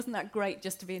Wasn't that great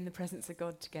just to be in the presence of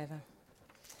God together?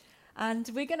 And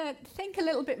we're going to think a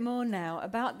little bit more now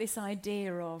about this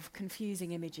idea of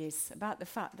confusing images, about the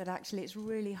fact that actually it's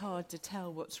really hard to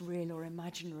tell what's real or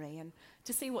imaginary, and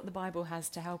to see what the Bible has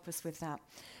to help us with that.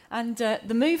 And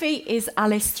the movie is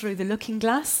Alice Through the Looking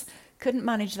Glass. Couldn't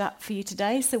manage that for you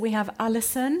today, so we have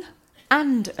Alison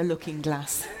and a looking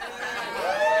glass.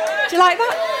 Do you like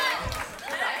that?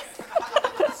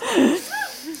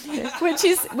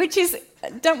 Which is,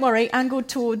 don't worry, angled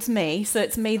towards me, so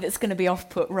it's me that's going to be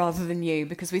off-put rather than you,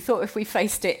 because we thought if we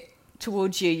faced it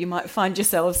towards you, you might find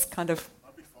yourselves kind of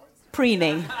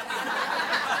preening.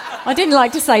 I didn't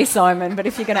like to say Simon, but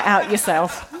if you're going to out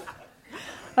yourself.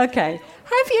 Okay.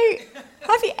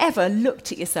 Have you ever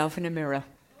looked at yourself in a mirror?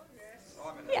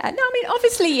 Yeah, no, I mean,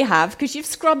 obviously you have, because you've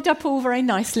scrubbed up all very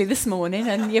nicely this morning,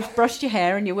 and you've brushed your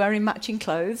hair, and you're wearing matching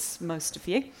clothes, most of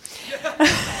you.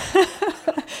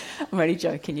 I'm only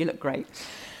joking, you look great.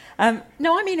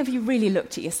 No, I mean, have you really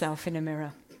looked at yourself in a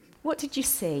mirror? What did you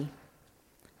see?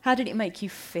 How did it make you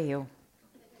feel?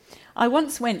 I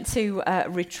once went to a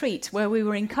retreat where we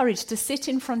were encouraged to sit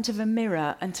in front of a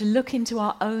mirror and to look into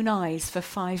our own eyes for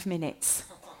 5 minutes.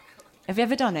 Have you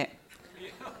ever done it?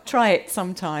 Try it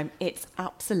sometime. It's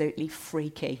absolutely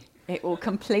freaky. It will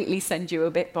completely send you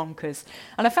a bit bonkers.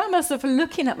 And I found myself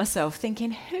looking at myself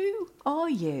thinking, who are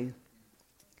you?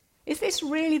 Is this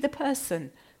really the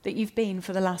person that you've been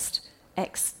for the last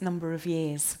X number of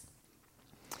years?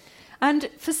 And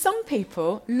for some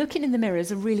people, looking in the mirror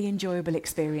is a really enjoyable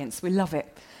experience. We love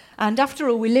it. And after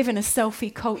all, we live in a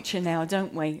selfie culture now,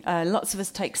 don't we? Lots of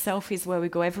us take selfies where we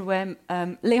go everywhere.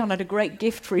 Leon had a great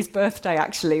gift for his birthday,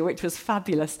 actually, which was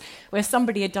fabulous, where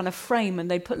somebody had done a frame and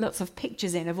they put lots of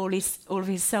pictures in of all of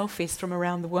his selfies from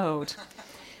around the world,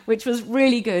 which was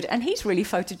really good. And he's really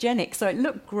photogenic, so it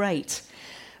looked great.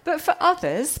 But for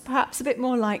others, perhaps a bit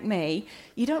more like me,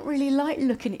 you don't really like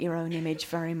looking at your own image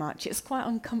very much. It's quite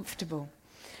uncomfortable.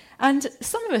 And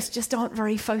some of us just aren't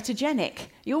very photogenic.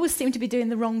 You always seem to be doing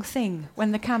the wrong thing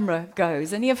when the camera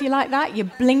goes. Any of you like that?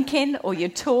 You're blinking, or you're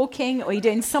talking, or you're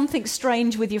doing something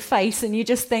strange with your face, and you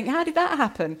just think, how did that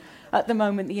happen at the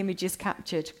moment the image is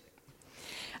captured?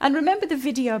 And remember the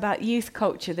video about youth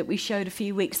culture that we showed a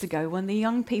few weeks ago when the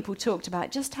young people talked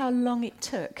about just how long it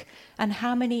took and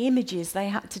how many images they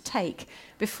had to take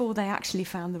before they actually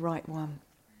found the right one.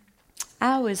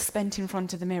 Hours spent in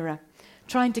front of the mirror,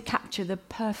 trying to capture the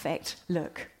perfect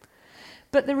look.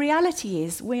 But the reality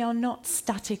is we are not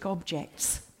static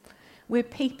objects. We're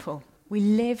people. We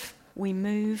live, we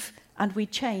move, and we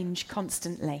change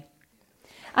constantly.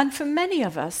 And for many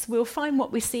of us, we'll find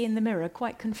what we see in the mirror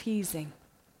quite confusing.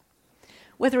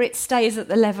 Whether it stays at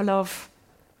the level of,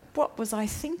 what was I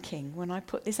thinking when I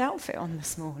put this outfit on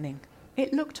this morning?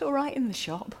 It looked all right in the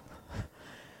shop.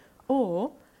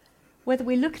 Or whether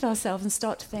we look at ourselves and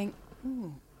start to think,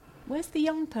 where's the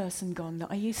young person gone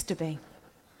that I used to be?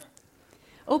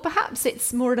 Or perhaps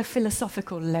it's more at a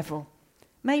philosophical level.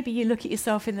 Maybe you look at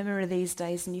yourself in the mirror these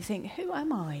days and you think, who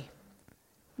am I?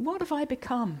 What have I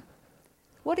become?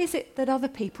 What is it that other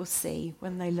people see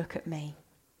when they look at me?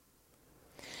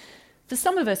 For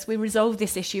some of us, we resolve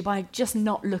this issue by just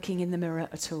not looking in the mirror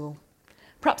at all.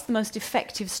 Perhaps the most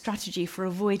effective strategy for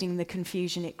avoiding the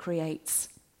confusion it creates.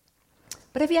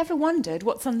 But have you ever wondered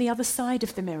what's on the other side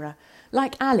of the mirror?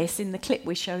 Like Alice in the clip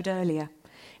we showed earlier.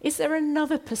 Is there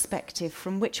another perspective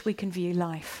from which we can view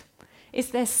life?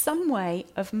 Is there some way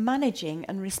of managing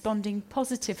and responding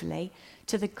positively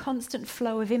to the constant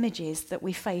flow of images that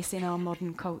we face in our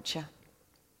modern culture?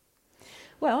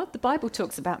 Well, the Bible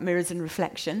talks about mirrors and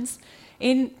reflections.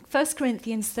 In 1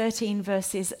 Corinthians 13,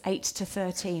 verses 8 to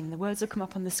 13, the words will come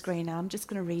up on the screen now. I'm just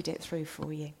going to read it through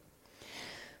for you.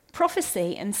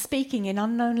 Prophecy and speaking in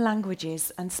unknown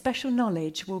languages and special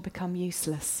knowledge will become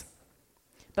useless,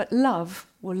 but love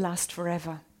will last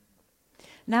forever.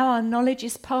 Now our knowledge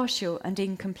is partial and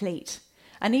incomplete,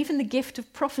 and even the gift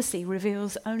of prophecy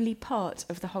reveals only part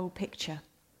of the whole picture.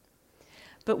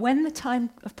 But when the time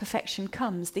of perfection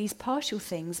comes, these partial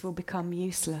things will become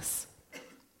useless.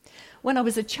 When I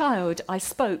was a child, I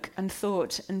spoke and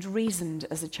thought and reasoned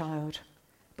as a child.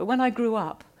 But when I grew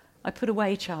up, I put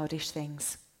away childish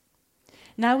things.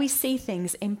 Now we see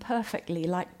things imperfectly,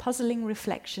 like puzzling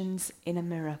reflections in a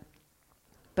mirror.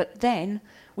 But then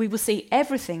we will see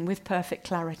everything with perfect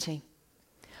clarity.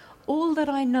 All that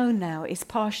I know now is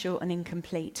partial and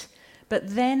incomplete,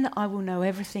 but then I will know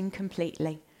everything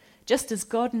completely, just as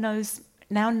God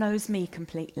now knows me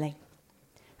completely.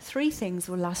 3 things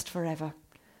will last forever: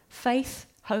 faith,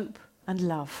 hope, and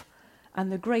love.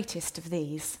 And the greatest of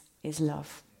these is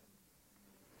love.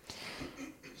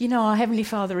 You know, our Heavenly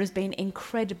Father has been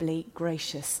incredibly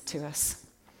gracious to us.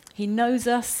 He knows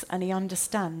us and he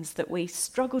understands that we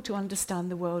struggle to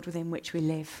understand the world within which we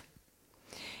live.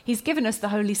 He's given us the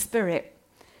Holy Spirit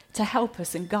to help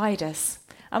us and guide us.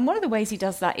 And one of the ways he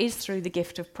does that is through the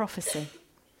gift of prophecy.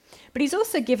 But he's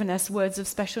also given us words of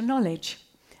special knowledge.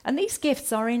 And these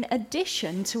gifts are in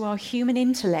addition to our human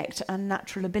intellect and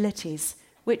natural abilities,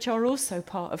 which are also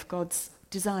part of God's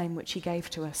design which he gave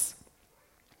to us.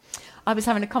 I was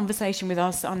having a conversation with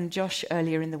our son Josh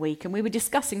earlier in the week, and we were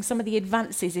discussing some of the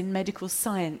advances in medical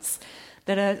science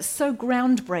that are so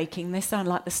groundbreaking they sound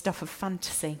like the stuff of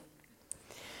fantasy.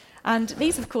 And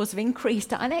these, of course, have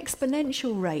increased at an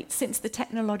exponential rate since the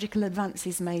technological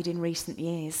advances made in recent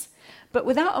years. But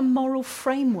without a moral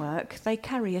framework, they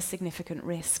carry a significant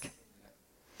risk.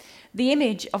 The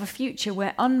image of a future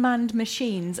where unmanned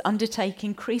machines undertake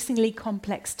increasingly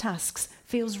complex tasks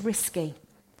feels risky.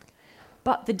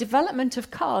 But the development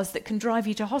of cars that can drive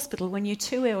you to hospital when you're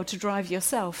too ill to drive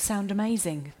yourself sound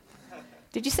amazing.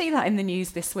 Did you see that in the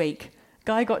news this week?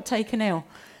 Guy got taken ill.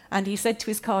 And he said to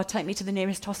his car, take me to the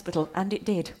nearest hospital, and it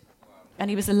did. And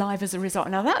he was alive as a result.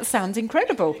 Now that sounds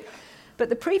incredible, but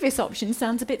the previous option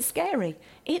sounds a bit scary.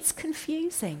 It's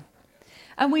confusing.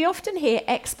 And we often hear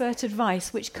expert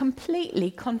advice which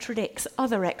completely contradicts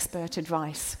other expert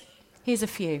advice. Here's a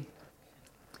few.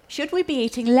 Should we be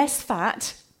eating less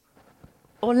fat,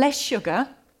 or less sugar,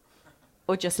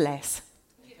 or just less?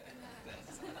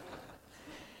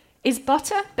 Is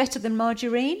butter better than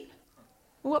margarine?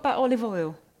 What about olive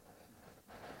oil?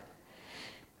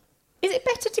 Is it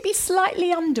better to be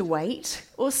slightly underweight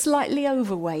or slightly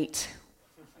overweight?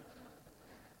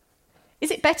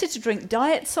 Is it better to drink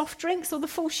diet soft drinks or the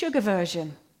full sugar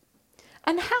version?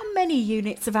 And how many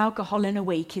units of alcohol in a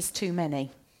week is too many?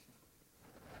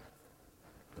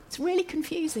 It's really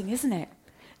confusing, isn't it?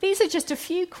 These are just a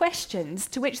few questions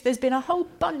to which there's been a whole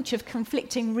bunch of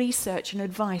conflicting research and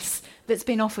advice that's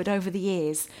been offered over the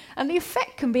years, and the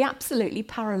effect can be absolutely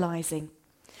paralysing.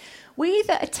 We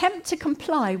either attempt to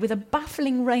comply with a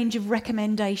baffling range of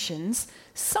recommendations,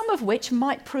 some of which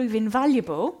might prove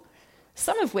invaluable,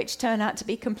 some of which turn out to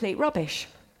be complete rubbish.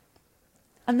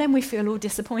 And then we feel all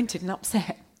disappointed and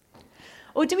upset.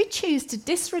 Or do we choose to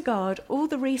disregard all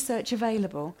the research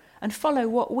available and follow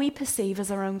what we perceive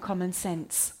as our own common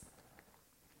sense?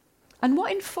 And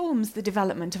what informs the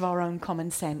development of our own common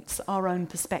sense, our own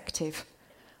perspective?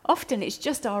 Often it's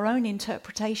just our own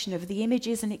interpretation of the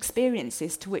images and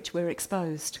experiences to which we're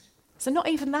exposed. So not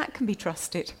even that can be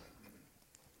trusted.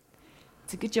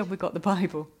 It's a good job we've got the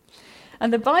Bible.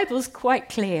 And the Bible's quite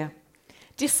clear.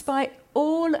 Despite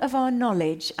all of our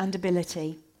knowledge and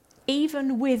ability,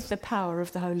 even with the power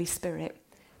of the Holy Spirit,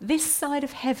 this side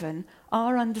of heaven,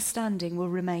 our understanding will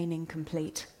remain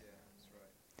incomplete.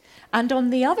 And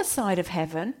on the other side of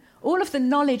heaven, all of the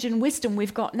knowledge and wisdom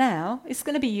we've got now is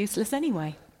going to be useless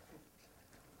anyway.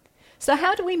 So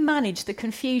how do we manage the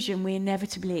confusion we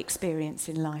inevitably experience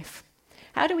in life?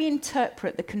 How do we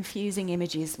interpret the confusing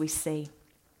images we see?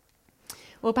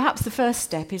 Well, perhaps the first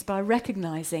step is by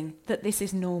recognizing that this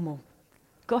is normal.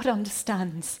 God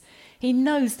understands. He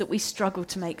knows that we struggle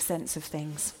to make sense of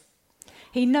things.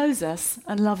 He knows us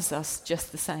and loves us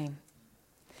just the same.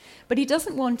 But he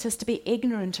doesn't want us to be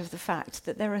ignorant of the fact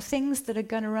that there are things that are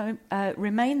going to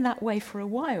remain that way for a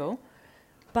while,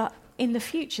 but in the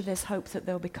future there's hope that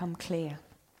they'll become clear.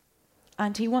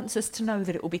 And he wants us to know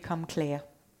that it will become clear,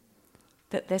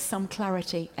 that there's some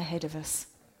clarity ahead of us.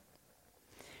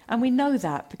 And we know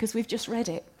that because we've just read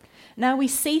it. Now we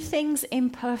see things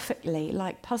imperfectly,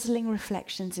 like puzzling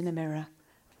reflections in a mirror,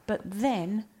 but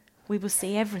then we will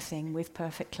see everything with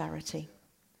perfect clarity.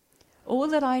 All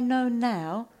that I know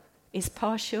now is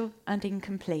partial and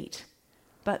incomplete,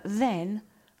 but then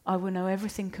I will know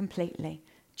everything completely,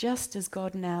 just as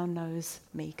God now knows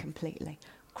me completely.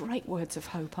 Great words of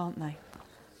hope, aren't they?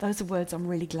 Those are words I'm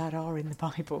really glad are in the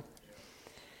Bible.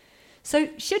 So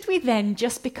should we then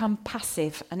just become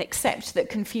passive and accept that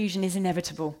confusion is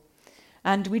inevitable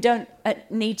and we don't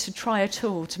need to try at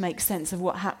all to make sense of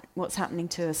what's happening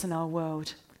to us in our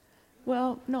world?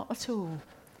 Well, not at all.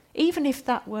 Even if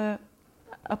that were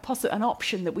an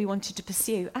option that we wanted to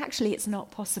pursue, actually it's not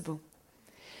possible.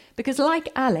 Because like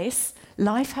Alice,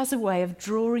 life has a way of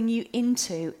drawing you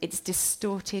into its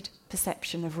distorted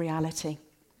perception of reality.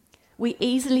 We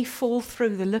easily fall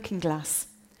through the looking glass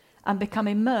and become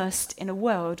immersed in a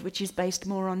world which is based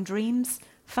more on dreams,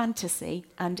 fantasy,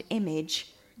 and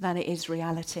image than it is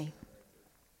reality.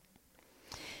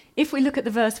 If we look at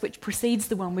the verse which precedes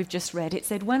the one we've just read, it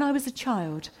said, "When I was a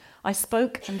child, I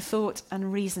spoke and thought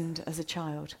and reasoned as a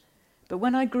child. But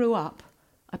when I grew up,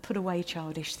 I put away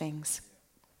childish things."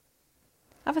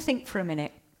 Have a think for a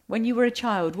minute. When you were a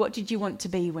child, what did you want to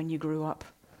be when you grew up?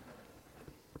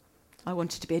 I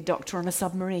wanted to be a doctor on a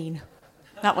submarine.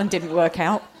 That one didn't work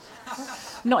out.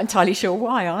 Not entirely sure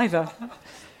why either.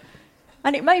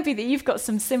 And it may be that you've got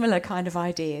some similar kind of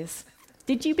ideas.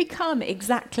 Did you become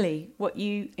exactly what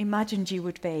you imagined you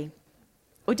would be?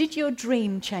 Or did your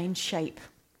dream change shape?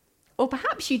 Or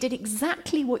perhaps you did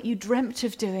exactly what you dreamt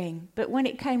of doing, but when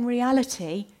it came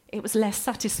reality, it was less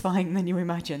satisfying than you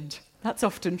imagined. That's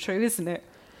often true, isn't it?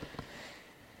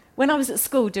 When I was at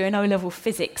school doing O-level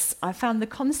physics, I found the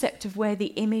concept of where the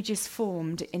image is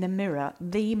formed in a mirror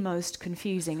the most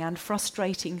confusing and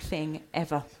frustrating thing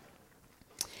ever.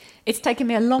 It's taken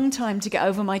me a long time to get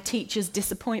over my teacher's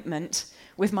disappointment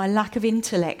with my lack of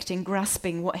intellect in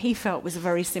grasping what he felt was a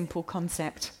very simple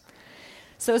concept.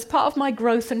 So as part of my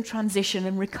growth and transition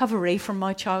and recovery from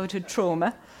my childhood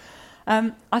trauma,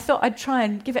 I thought I'd try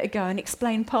and give it a go and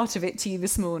explain part of it to you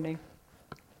this morning.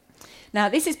 Now,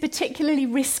 this is particularly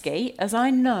risky, as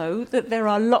I know that there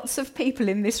are lots of people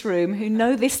in this room who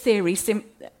know this theory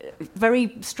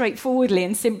very straightforwardly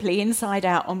and simply inside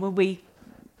out and will be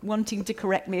wanting to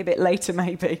correct me a bit later,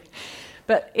 maybe.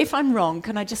 But if I'm wrong,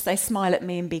 can I just say smile at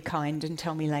me and be kind and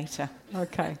tell me later?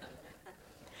 Okay.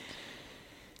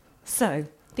 So,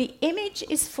 the image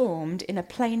is formed in a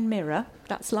plane mirror.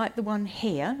 That's like the one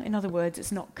here. In other words,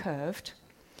 it's not curved.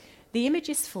 The image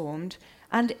is formed,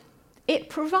 and it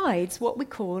provides what we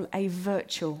call a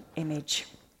virtual image.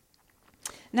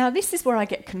 Now, this is where I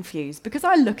get confused, because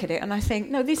I look at it and I think,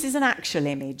 no, this is an actual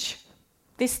image.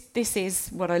 This is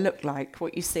what I look like.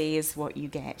 What you see is what you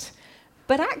get.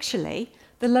 But actually,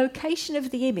 the location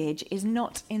of the image is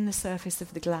not in the surface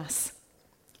of the glass.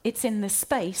 It's in the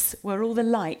space where all the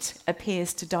light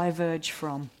appears to diverge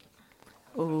from.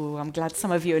 Oh, I'm glad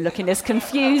some of you are looking as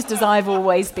confused as I've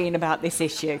always been about this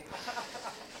issue.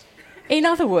 In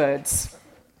other words,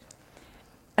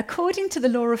 according to the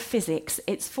law of physics,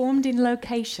 it's formed in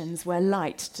locations where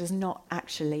light does not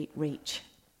actually reach.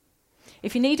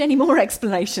 If you need any more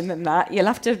explanation than that, you'll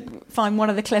have to find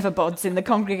one of the clever bods in the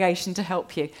congregation to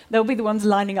help you. They'll be the ones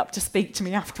lining up to speak to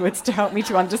me afterwards to help me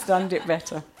to understand it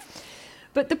better.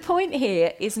 But the point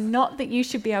here is not that you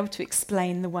should be able to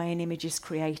explain the way an image is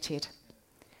created,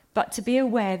 but to be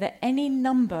aware that any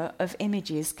number of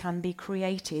images can be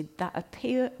created that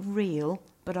appear real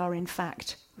but are in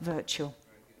fact virtual,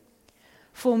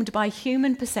 formed by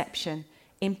human perception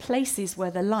in places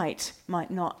where the light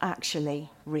might not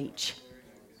actually reach.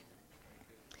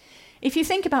 If you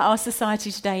think about our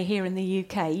society today here in the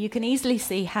UK, you can easily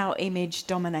see how image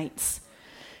dominates.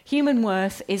 Human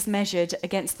worth is measured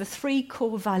against the three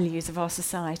core values of our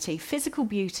society: physical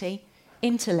beauty,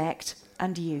 intellect,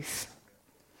 and youth.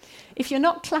 If you're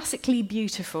not classically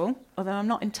beautiful, although I'm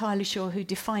not entirely sure who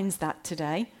defines that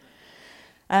today,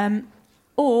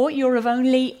 or you're of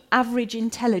only average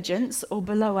intelligence or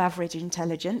below average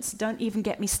intelligence, don't even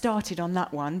get me started on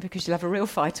that one because you'll have a real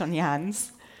fight on your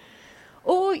hands.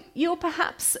 Or you're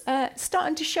perhaps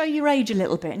starting to show your age a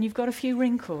little bit and you've got a few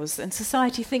wrinkles and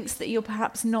society thinks that you're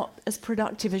perhaps not as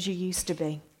productive as you used to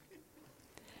be.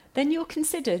 Then you're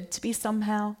considered to be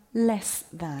somehow less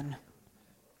than.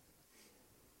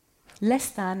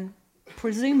 Less than,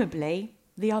 presumably,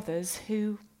 the others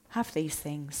who have these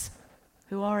things,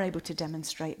 who are able to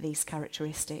demonstrate these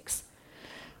characteristics.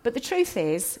 But the truth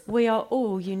is, we are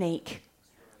all unique,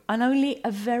 and only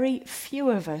a very few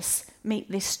of us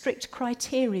meet this strict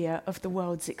criteria of the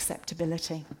world's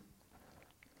acceptability.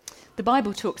 The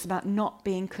Bible talks about not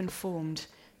being conformed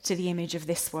to the image of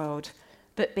this world,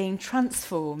 but being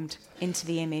transformed into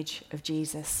the image of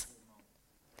Jesus.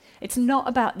 It's not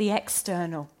about the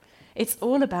external. It's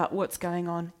all about what's going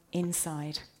on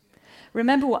inside.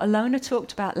 Remember what Alona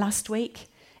talked about last week?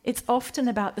 It's often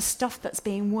about the stuff that's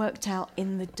being worked out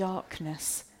in the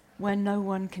darkness, where no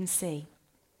one can see.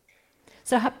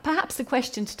 So perhaps the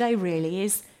question today really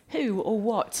is, who or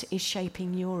what is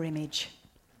shaping your image?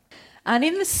 And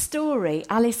in the story,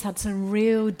 Alice had some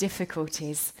real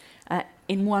difficulties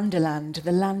in Wonderland,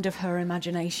 the land of her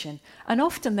imagination, and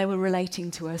often they were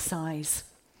relating to her size.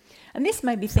 And this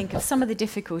made me think of some of the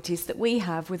difficulties that we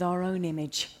have with our own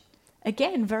image.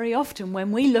 Again, very often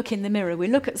when we look in the mirror, we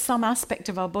look at some aspect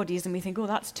of our bodies and we think, oh,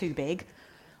 that's too big,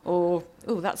 or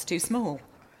oh, that's too small.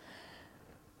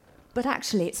 But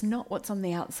actually, it's not what's on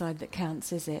the outside that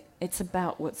counts, is it? It's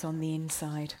about what's on the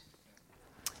inside.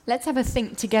 Let's have a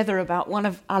think together about one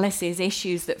of Alice's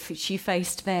issues that she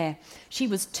faced there. She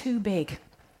was too big.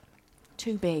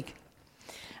 Too big.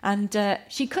 And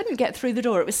she couldn't get through the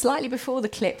door. It was slightly before the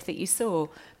clip that you saw.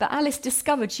 But Alice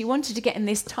discovered she wanted to get in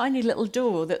this tiny little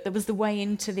door that there was the way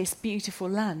into this beautiful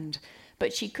land.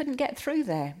 But she couldn't get through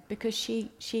there because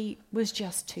she was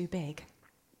just too big.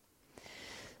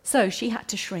 So she had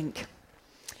to shrink.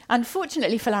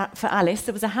 Unfortunately for Alice,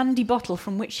 there was a handy bottle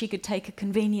from which she could take a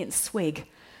convenient swig.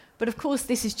 But of course,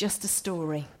 this is just a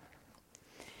story.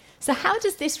 So how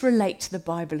does this relate to the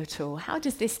Bible at all? How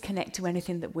does this connect to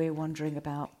anything that we're wondering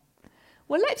about?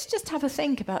 Well, let's just have a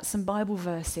think about some Bible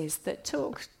verses that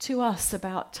talk to us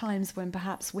about times when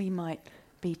perhaps we might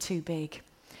be too big.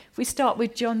 If we start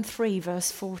with John 3, verse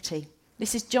 40,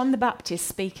 this is John the Baptist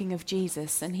speaking of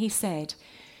Jesus, and he said,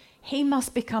 "He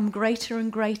must become greater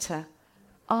and greater.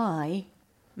 I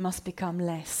must become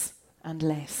less and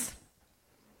less."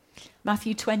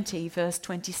 Matthew 20, verse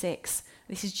 26,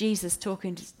 this is Jesus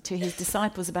talking to his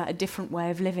disciples about a different way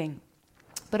of living.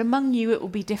 "But among you it will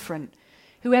be different.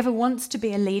 Whoever wants to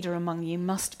be a leader among you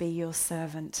must be your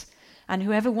servant, and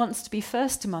whoever wants to be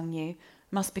first among you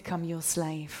must become your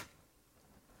slave."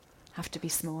 Have to be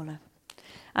smaller.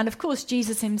 And of course,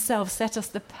 Jesus himself set us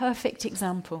the perfect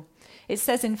example. It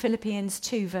says in Philippians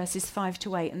 2, verses 5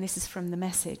 to 8, and this is from the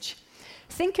Message,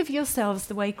 "Think of yourselves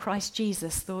the way Christ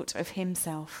Jesus thought of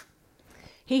himself.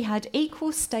 He had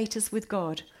equal status with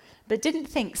God, but didn't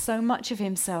think so much of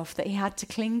himself that he had to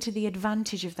cling to the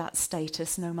advantage of that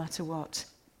status no matter what.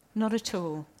 Not at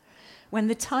all. When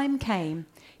the time came,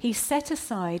 he set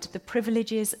aside the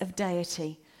privileges of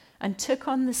deity and took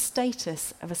on the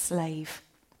status of a slave,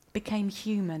 became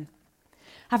human.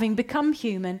 Having become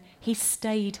human, he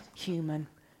stayed human.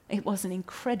 It was an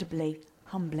incredibly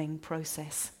humbling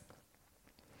process.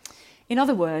 In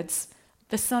other words,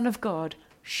 the Son of God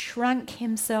shrank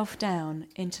himself down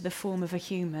into the form of a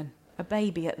human, a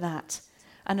baby at that,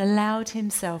 and allowed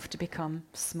himself to become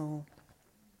small.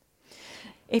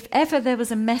 If ever there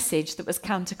was a message that was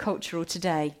countercultural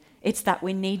today, it's that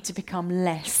we need to become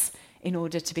less in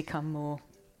order to become more.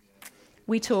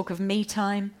 We talk of me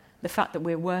time, the fact that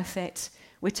we're worth it.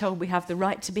 We're told we have the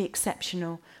right to be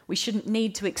exceptional. We shouldn't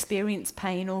need to experience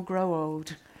pain or grow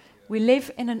old. We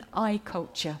live in an I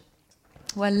culture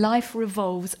where life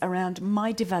revolves around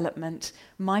my development,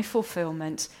 my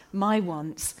fulfillment, my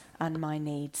wants, and my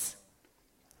needs.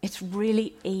 It's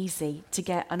really easy to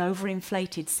get an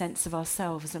overinflated sense of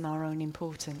ourselves and our own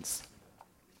importance.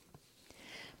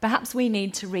 Perhaps we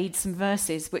need to read some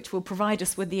verses which will provide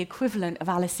us with the equivalent of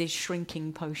Alice's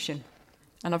shrinking potion.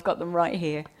 And I've got them right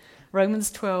here.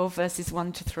 Romans 12, verses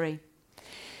 1 to 3.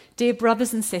 "Dear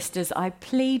brothers and sisters, I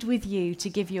plead with you to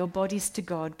give your bodies to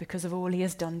God because of all he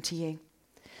has done to you.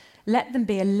 Let them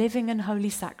be a living and holy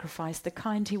sacrifice, the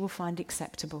kind he will find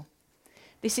acceptable.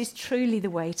 This is truly the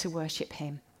way to worship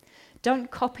him.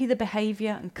 Don't copy the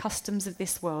behavior and customs of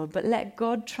this world, but let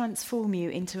God transform you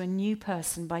into a new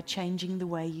person by changing the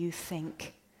way you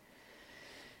think.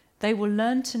 They will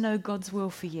learn to know God's will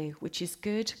for you, which is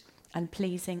good and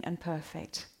pleasing and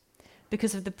perfect,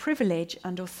 because of the privilege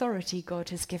and authority God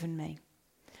has given me.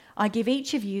 I give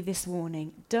each of you this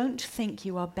warning. Don't think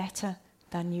you are better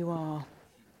than you are.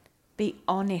 Be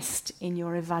honest in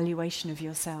your evaluation of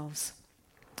yourselves,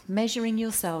 measuring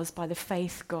yourselves by the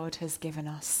faith God has given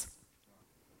us."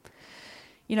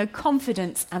 You know,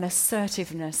 confidence and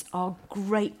assertiveness are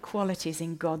great qualities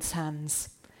in God's hands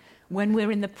when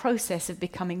we're in the process of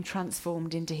becoming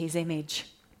transformed into his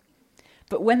image.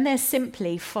 But when they're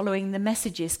simply following the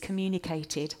messages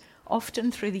communicated,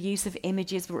 often through the use of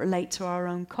images that relate to our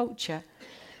own culture,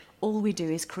 all we do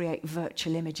is create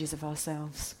virtual images of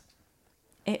ourselves.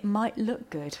 It might look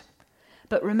good,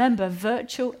 but remember,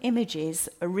 virtual images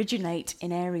originate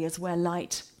in areas where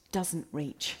light doesn't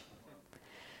reach.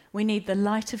 We need the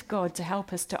light of God to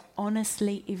help us to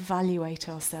honestly evaluate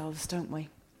ourselves, don't we?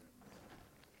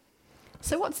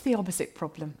 So what's the opposite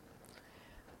problem?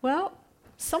 Well,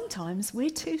 sometimes we're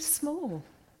too small.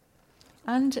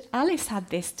 And Alice had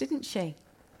this, didn't she?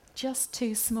 Just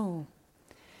too small.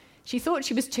 She thought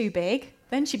she was too big,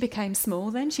 then she became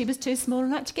small, then she was too small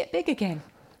and had to get big again.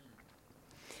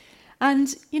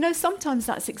 And, you know, sometimes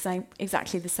that's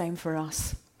exactly the same for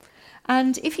us.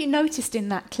 And if you noticed in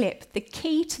that clip, the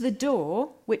key to the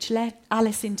door, which let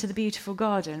Alice into the beautiful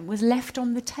garden, was left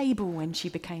on the table when she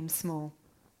became small.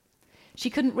 She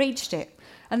couldn't reach it.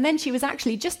 And then she was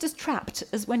actually just as trapped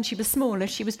as when she was small as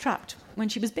she was trapped when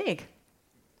she was big.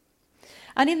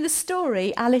 And in the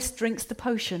story, Alice drinks the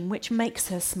potion, which makes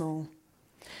her small.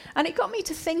 And it got me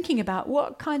to thinking about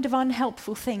what kind of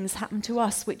unhelpful things happen to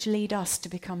us which lead us to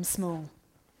become small.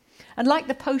 And like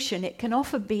the potion, it can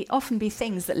often be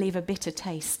things that leave a bitter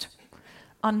taste.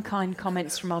 Unkind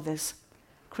comments from others,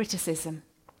 criticism,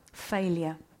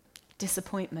 failure,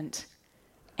 disappointment,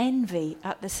 envy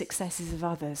at the successes of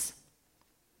others.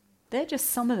 They're just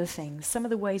some of the things, some of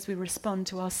the ways we respond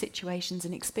to our situations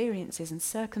and experiences and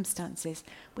circumstances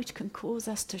which can cause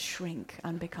us to shrink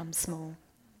and become small.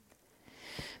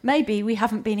 Maybe we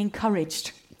haven't been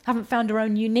encouraged haven't found our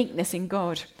own uniqueness in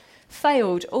God,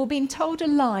 failed, or been told a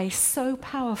lie so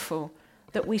powerful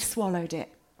that we swallowed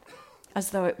it as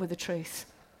though it were the truth.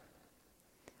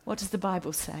 What does the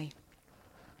Bible say?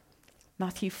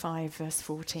 Matthew 5, verse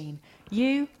 14.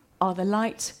 You are the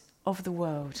light of the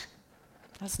world.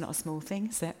 That's not a small thing,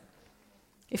 is it?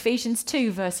 Ephesians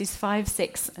 2, verses 5,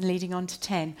 6, and leading on to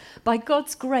 10. By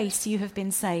God's grace you have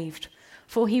been saved,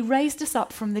 for he raised us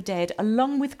up from the dead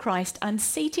along with Christ and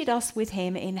seated us with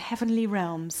him in heavenly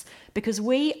realms, because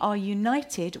we are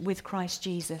united with Christ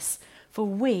Jesus, for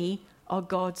we are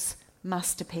God's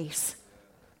masterpiece.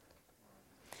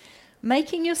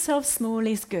 Making yourself small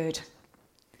is good,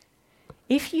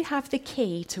 if you have the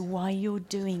key to why you're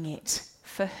doing it,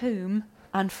 for whom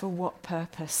and for what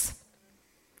purpose.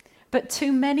 But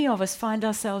too many of us find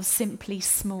ourselves simply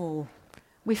small.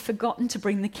 We've forgotten to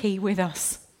bring the key with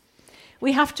us.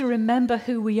 We have to remember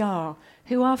who we are,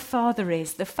 who our Father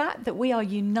is, the fact that we are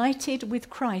united with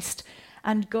Christ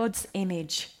and God's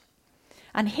image.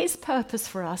 And his purpose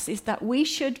for us is that we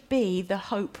should be the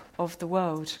hope of the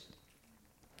world.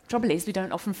 Trouble is, we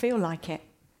don't often feel like it.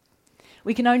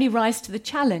 We can only rise to the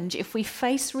challenge if we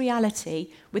face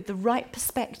reality with the right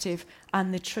perspective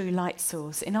and the true light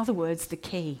source. In other words, the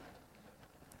key.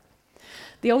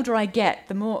 The older I get,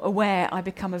 the more aware I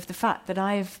become of the fact that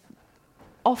I have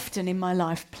often in my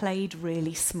life played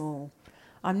really small.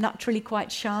 I'm naturally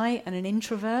quite shy and an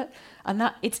introvert, and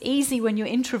that it's easy when you're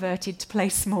introverted to play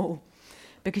small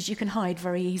because you can hide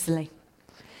very easily.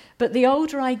 But the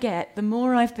older I get, the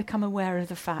more I've become aware of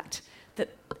the fact that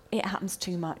it happens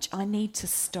too much. I need to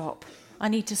stop. I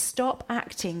need to stop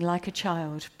acting like a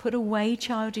child, put away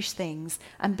childish things,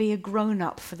 and be a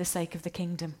grown-up for the sake of the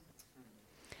kingdom.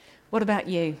 What about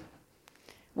you?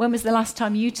 When was the last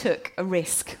time you took a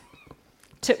risk,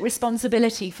 took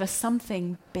responsibility for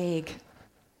something big,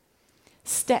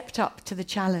 stepped up to the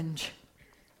challenge?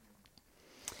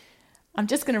 I'm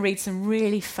just going to read some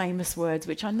really famous words,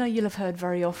 which I know you'll have heard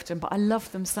very often, but I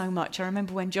love them so much. I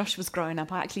remember when Josh was growing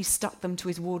up, I actually stuck them to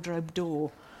his wardrobe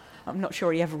door. I'm not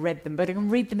sure he ever read them, but I can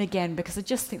read them again because I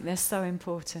just think they're so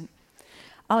important.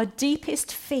 Our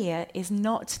deepest fear is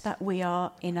not that we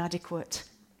are inadequate.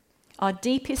 Our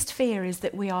deepest fear is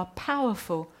that we are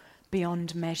powerful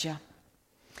beyond measure.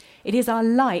 It is our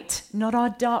light, not our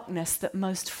darkness, that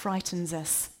most frightens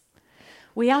us.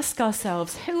 We ask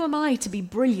ourselves, who am I to be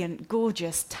brilliant,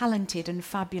 gorgeous, talented, and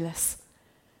fabulous?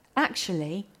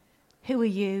 Actually, who are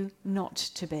you not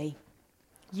to be?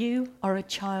 You are a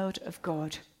child of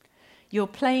God. Your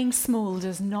playing small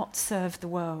does not serve the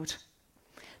world.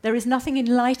 There is nothing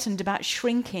enlightened about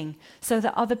shrinking so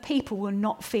that other people will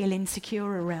not feel insecure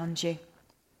around you.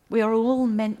 We are all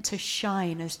meant to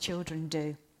shine as children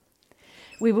do.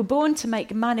 We were born to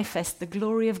make manifest the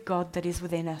glory of God that is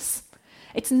within us.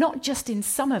 It's not just in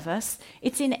some of us,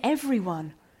 it's in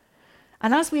everyone.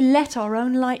 And as we let our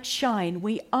own light shine,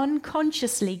 we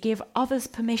unconsciously give others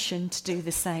permission to do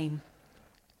the same.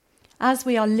 As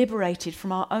we are liberated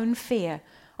from our own fear,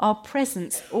 our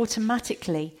presence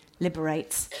automatically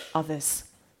liberates others.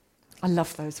 I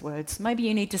love those words. Maybe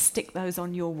you need to stick those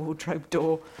on your wardrobe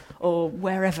door or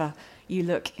wherever you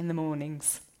look in the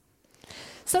mornings.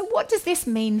 So what does this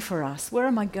mean for us? Where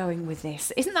am I going with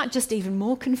this? Isn't that just even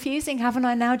more confusing? Haven't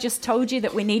I now just told you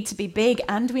that we need to be big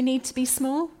and we need to be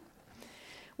small?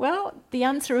 Well, the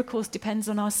answer, of course, depends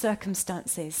on our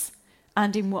circumstances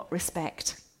and in what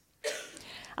respect.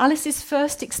 Alice's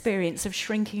first experience of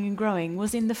shrinking and growing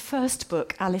was in the first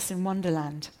book, Alice in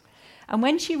Wonderland. And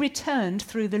when she returned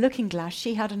through the looking glass,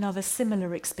 she had another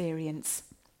similar experience.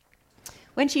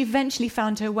 When she eventually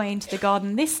found her way into the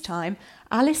garden this time,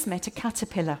 Alice met a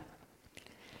caterpillar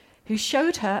who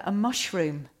showed her a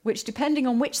mushroom, which, depending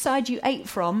on which side you ate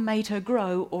from, made her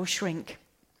grow or shrink.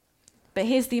 But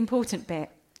here's the important bit.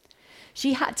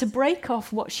 She had to break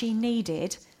off what she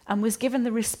needed and was given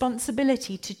the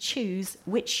responsibility to choose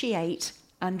which she ate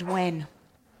and when.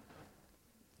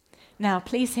 Now,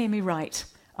 please hear me right.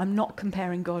 I'm not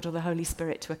comparing God or the Holy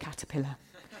Spirit to a caterpillar.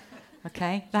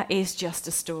 Okay? That is just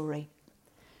a story.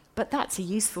 But that's a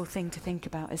useful thing to think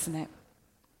about, isn't it?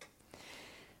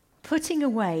 Putting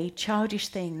away childish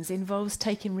things involves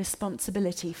taking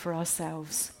responsibility for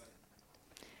ourselves.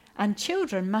 And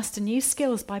children master new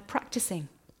skills by practicing,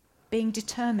 being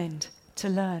determined to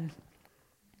learn.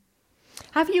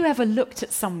 Have you ever looked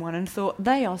at someone and thought,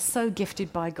 they are so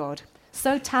gifted by God,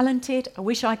 so talented, I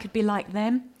wish I could be like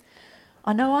them?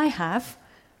 I know I have,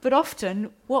 but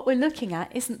often what we're looking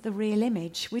at isn't the real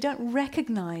image. We don't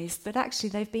recognise that actually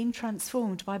they've been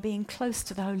transformed by being close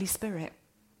to the Holy Spirit,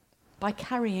 by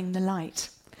carrying the light.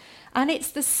 And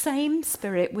it's the same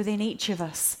Spirit within each of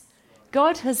us,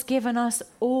 God has given us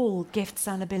all gifts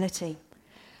and ability.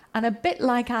 And a bit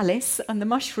like Alice and the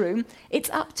mushroom, it's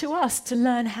up to us to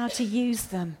learn how to use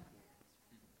them.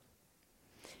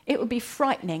 It would be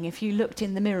frightening if you looked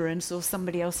in the mirror and saw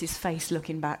somebody else's face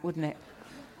looking back, wouldn't it?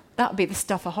 That would be the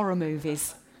stuff of horror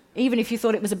movies. Even if you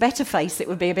thought it was a better face, it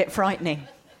would be a bit frightening.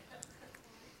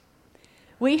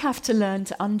 We have to learn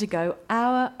to undergo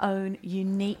our own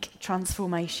unique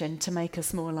transformation to make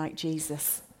us more like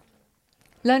Jesus.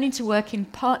 Learning to work in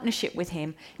partnership with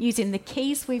him, using the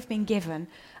keys we've been given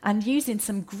and using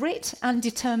some grit and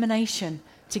determination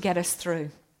to get us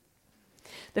through.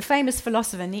 The famous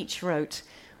philosopher Nietzsche wrote,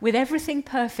 "With everything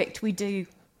perfect we do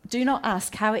not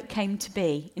ask how it came to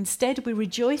be. Instead, we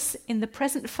rejoice in the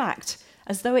present fact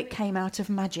as though it came out of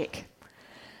magic.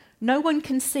 No one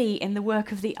can see in the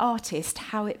work of the artist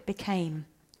how it became.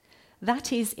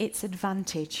 That is its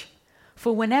advantage.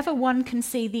 For whenever one can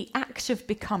see the act of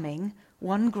becoming,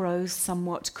 one grows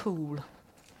somewhat cool."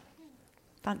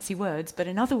 Fancy words, but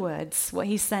in other words, what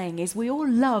he's saying is we all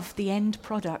love the end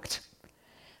product,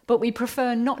 but we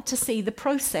prefer not to see the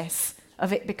process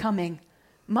of it becoming,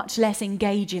 much less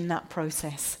engage in that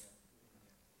process.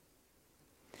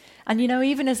 And you know,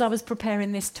 even as I was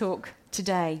preparing this talk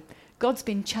today, God's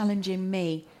been challenging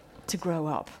me to grow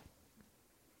up,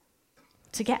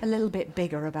 to get a little bit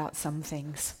bigger about some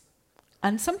things.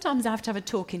 And sometimes I have to have a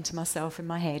talking to myself in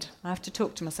my head. I have to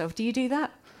talk to myself. Do you do that?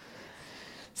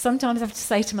 Sometimes I have to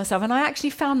say to myself, and I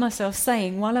actually found myself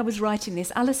saying while I was writing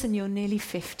this, "Alison, you're nearly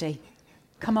 50.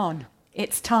 Come on,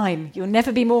 it's time. You'll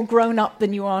never be more grown up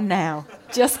than you are now.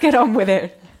 Just get on with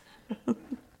it."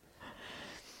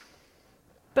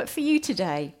 But for you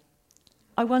today,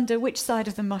 I wonder, which side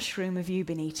of the mushroom have you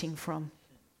been eating from?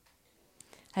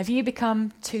 Have you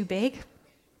become too big?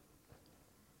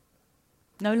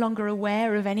 No longer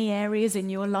aware of any areas in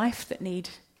your life that need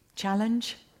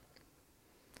challenge?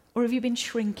 Or have you been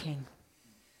shrinking?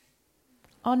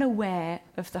 Unaware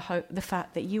of the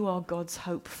fact that you are God's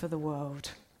hope for the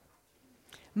world?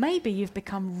 Maybe you've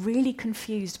become really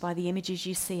confused by the images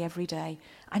you see every day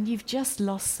and you've just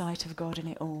lost sight of God in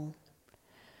it all.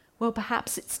 Well,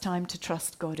 perhaps it's time to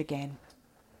trust God again.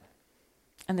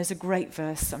 And there's a great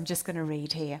verse I'm just going to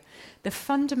read here. The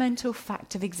fundamental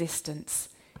fact of existence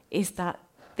is that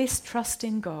this trust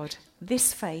in God,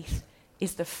 this faith,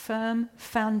 is the firm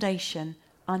foundation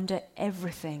under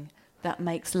everything that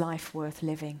makes life worth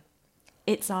living.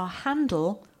 It's our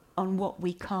handle on what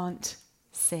we can't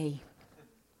see.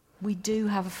 We do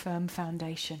have a firm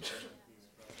foundation.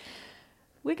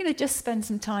 We're going to just spend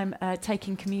some time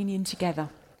taking communion together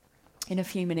in a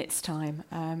few minutes' time.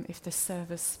 If the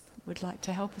service would like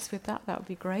to help us with that, that would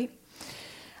be great.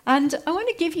 And I want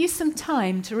to give you some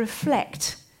time to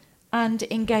reflect and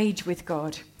engage with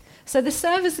God. So the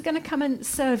servers are going to come and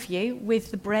serve you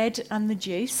with the bread and the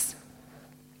juice.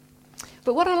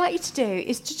 But what I'd like you to do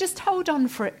is to just hold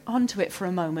onto it for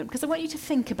a moment, because I want you to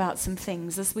think about some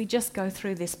things as we just go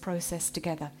through this process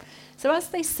together. So as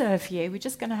they serve you, we're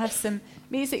just going to have some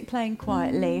music playing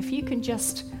quietly. If you can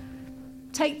just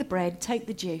take the bread, take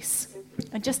the juice,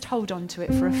 and just hold on to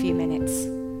it for a few minutes.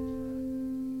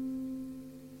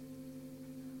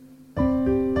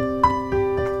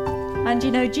 And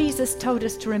you know, Jesus told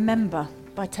us to remember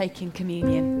by taking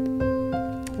communion.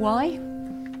 Why?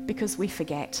 Because we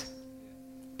forget.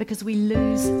 Because we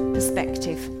lose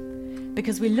perspective.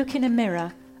 Because we look in a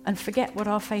mirror and forget what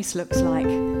our face looks like.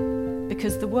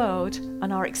 Because the world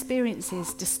and our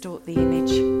experiences distort the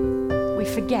image. We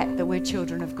forget that we're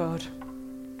children of God.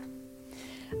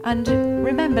 And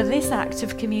remember, this act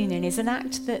of communion is an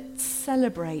act that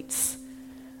celebrates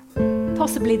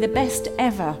possibly the best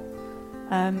ever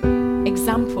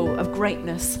example of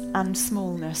greatness and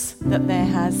smallness that there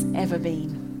has ever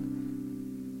been.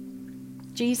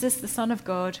 Jesus, the Son of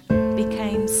God,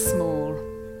 became small,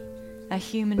 a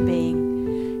human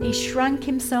being. He shrank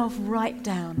himself right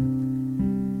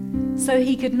down so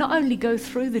he could not only go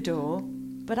through the door,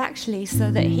 but actually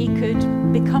so that he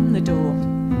could become the door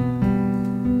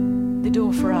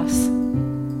for us.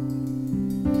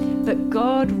 But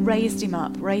God raised him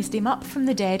up from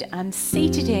the dead and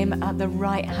seated him at the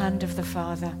right hand of the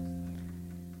Father.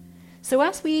 So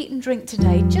as we eat and drink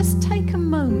today, just take a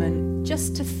moment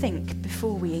just to think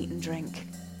before we eat and drink.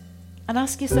 And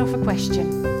ask yourself a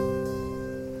question.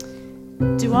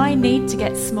 Do I need to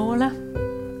get smaller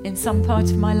in some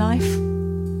part of my life?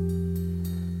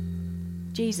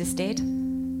 Jesus did.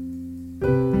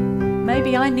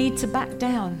 Maybe I need to back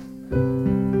down,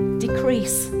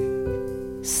 decrease,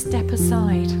 step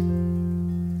aside,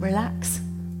 relax.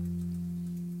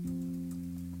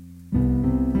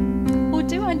 Or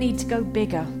do I need to go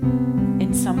bigger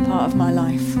in some part of my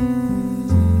life?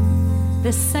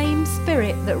 The same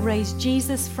Spirit that raised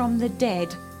Jesus from the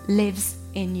dead lives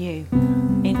in you,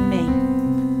 in me.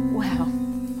 Wow.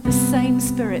 The same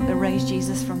Spirit that raised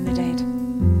Jesus from the dead.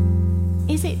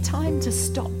 Is it time to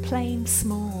stop playing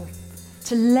small,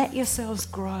 to let yourselves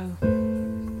grow?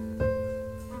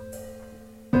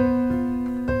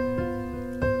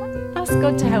 Ask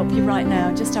God to help you right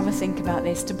now. Just have a think about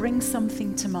this, to bring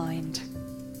something to mind.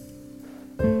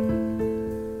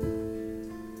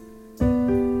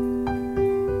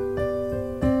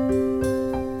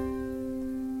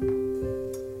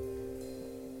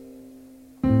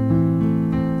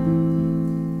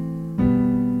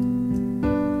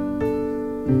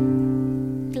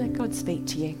 Speak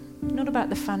to you, not about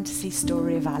the fantasy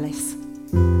story of Alice,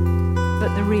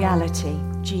 but the reality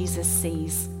Jesus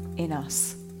sees in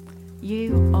us.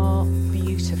 You are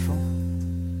beautiful,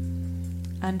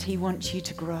 and he wants you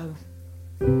to grow.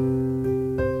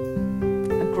 And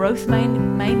growth may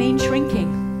mean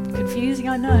shrinking. Confusing,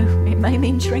 I know. It may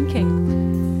mean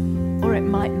shrinking, or it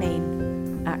might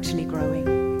mean actually growing.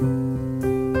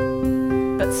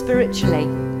 But spiritually,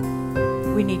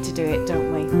 we need to do it,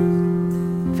 don't we?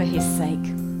 For his sake.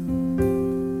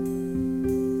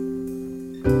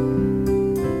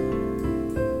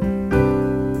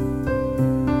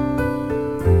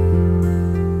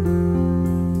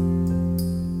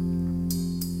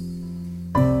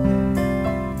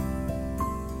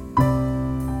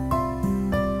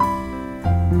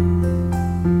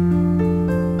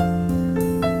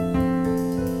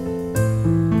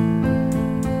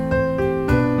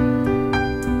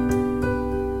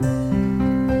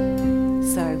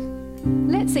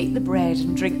 Eat the bread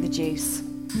and drink the juice,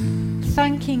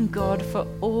 thanking God for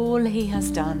all he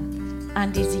has done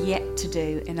and is yet to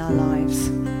do in our lives.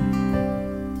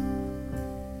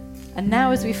 And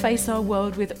now, as we face our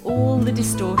world with all the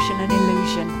distortion and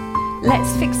illusion,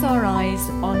 let's fix our eyes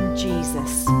on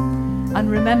Jesus and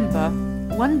remember,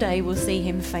 one day we'll see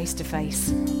him face to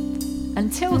face.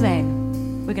 Until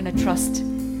then, we're going to trust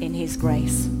in his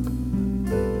grace.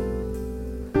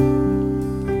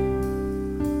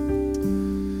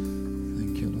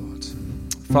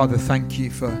 Father, thank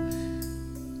you for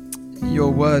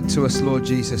your word to us, Lord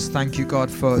Jesus. Thank you,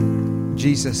 God, for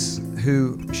Jesus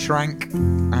who shrank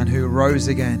and who rose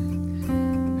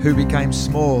again, who became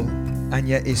small and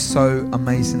yet is so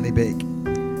amazingly big.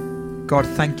 God,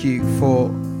 thank you for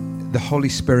the Holy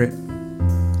Spirit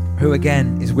who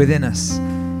again is within us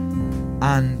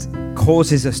and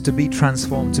causes us to be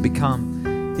transformed, to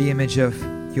become the image of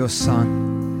your Son.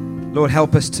 Lord,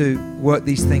 help us to work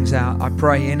these things out. I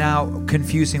pray in our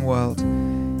confusing world,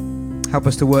 help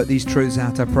us to work these truths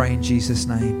out. I pray in Jesus'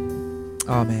 name.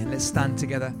 Amen. Let's stand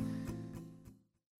together.